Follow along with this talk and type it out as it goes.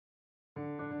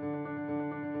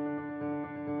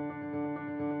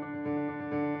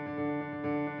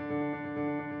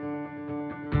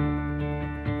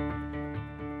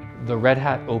The Red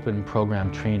Hat Open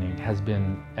Program training has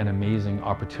been an amazing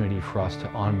opportunity for us to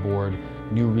onboard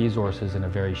new resources in a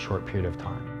very short period of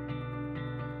time.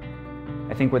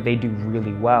 I think what they do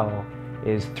really well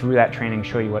is through that training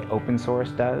show you what open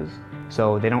source does.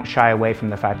 So they don't shy away from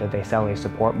the fact that they sell a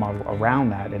support model around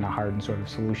that in a hardened sort of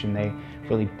solution. They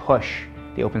really push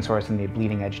the open source and the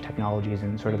bleeding edge technologies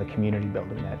and sort of the community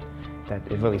building that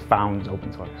it really founds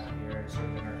open source.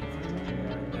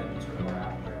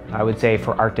 I would say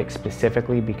for Arctiq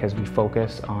specifically, because we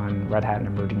focus on Red Hat and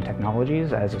emerging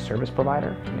technologies as a service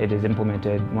provider, it is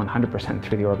implemented 100%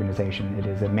 through the organization. It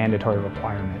is a mandatory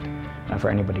requirement for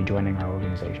anybody joining our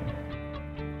organization.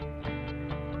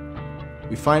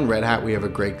 We find Red Hat we have a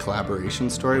great collaboration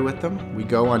story with them. We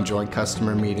go on joint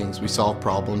customer meetings, we solve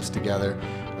problems together,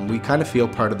 and we kind of feel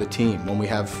part of the team. When we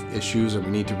have issues or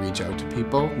we need to reach out to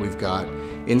people, we've got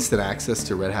instant access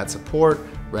to Red Hat support,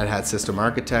 Red Hat system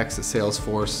architects, the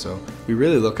Salesforce, so we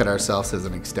really look at ourselves as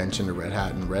an extension to Red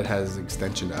Hat, and Red Hat is an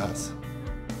extension to us.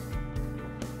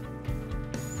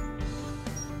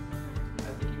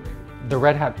 The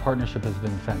Red Hat partnership has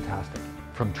been fantastic.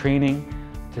 From training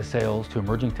to sales to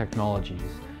emerging technologies,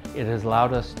 it has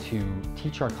allowed us to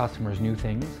teach our customers new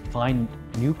things, find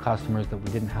new customers that we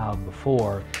didn't have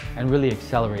before, and really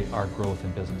accelerate our growth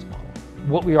and business model.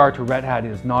 What we are to Red Hat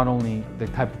is not only the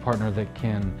type of partner that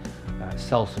can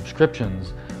sell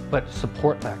subscriptions, but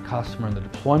support that customer in the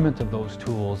deployment of those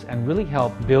tools and really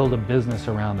help build a business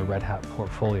around the Red Hat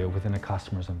portfolio within a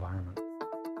customer's environment.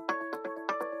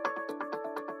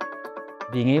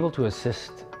 Being able to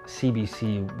assist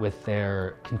CBC with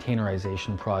their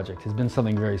containerization project has been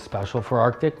something very special for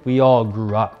Arctiq. We all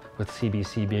grew up with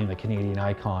CBC being the Canadian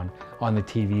icon on the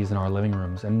TVs in our living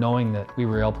rooms, and knowing that we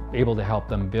were able to help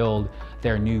them build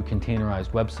their new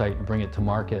containerized website and bring it to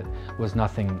market was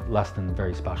nothing less than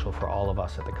very special for all of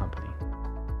us at the company.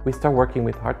 We started working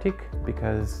with Arctiq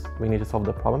because we needed to solve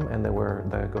the problem, and they were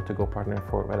the go-to-go partner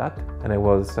for Red Hat, and it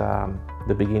was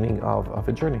the beginning of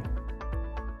a journey.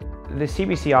 The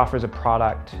CBC offers a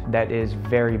product that is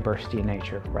very bursty in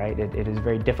nature, right? It is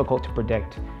very difficult to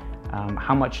predict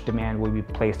how much demand will be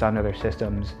placed on other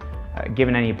systems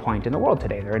given any point in the world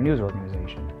today. They're a news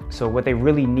organization. So what they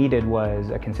really needed was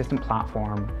a consistent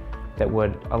platform that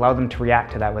would allow them to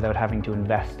react to that without having to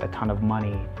invest a ton of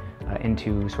money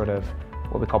into sort of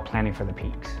what we call planning for the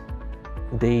peaks.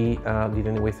 They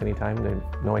didn't waste any time. They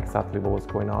know exactly what was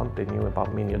going on. They knew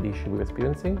about many of the issues we were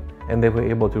experiencing, and they were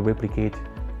able to replicate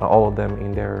all of them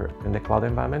in the cloud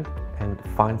environment and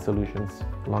find solutions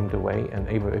along the way. And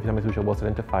every time a solution was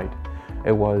identified,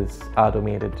 it was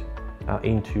automated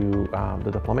into the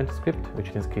deployment script, which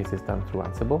in this case is done through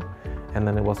Ansible, and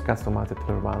then it was customized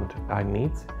around our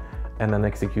needs and then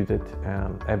executed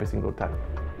every single time.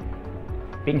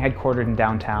 Being headquartered in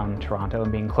downtown Toronto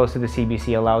and being close to the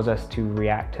CBC allows us to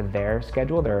react to their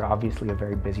schedule. They're obviously a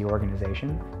very busy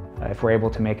organization. If we're able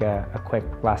to make a quick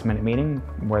last-minute meeting,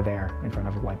 we're there in front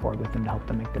of a whiteboard with them to help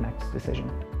them make the next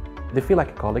decision. They feel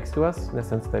like colleagues to us in the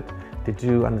sense that they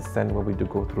do understand what we do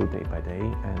go through day by day,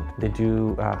 and they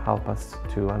do help us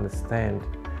to understand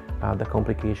the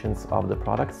complications of the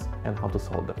products and how to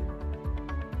solve them.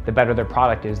 The better their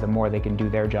product is, the more they can do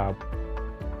their job.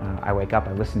 I wake up,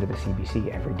 I listen to the CBC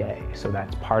every day, so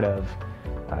that's part of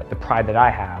the pride that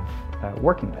I have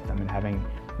working with them and having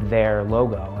their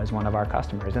logo as one of our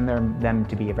customers, and them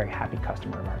to be a very happy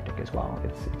customer of Arctiq as well.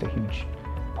 It's a huge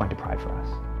point of pride for us.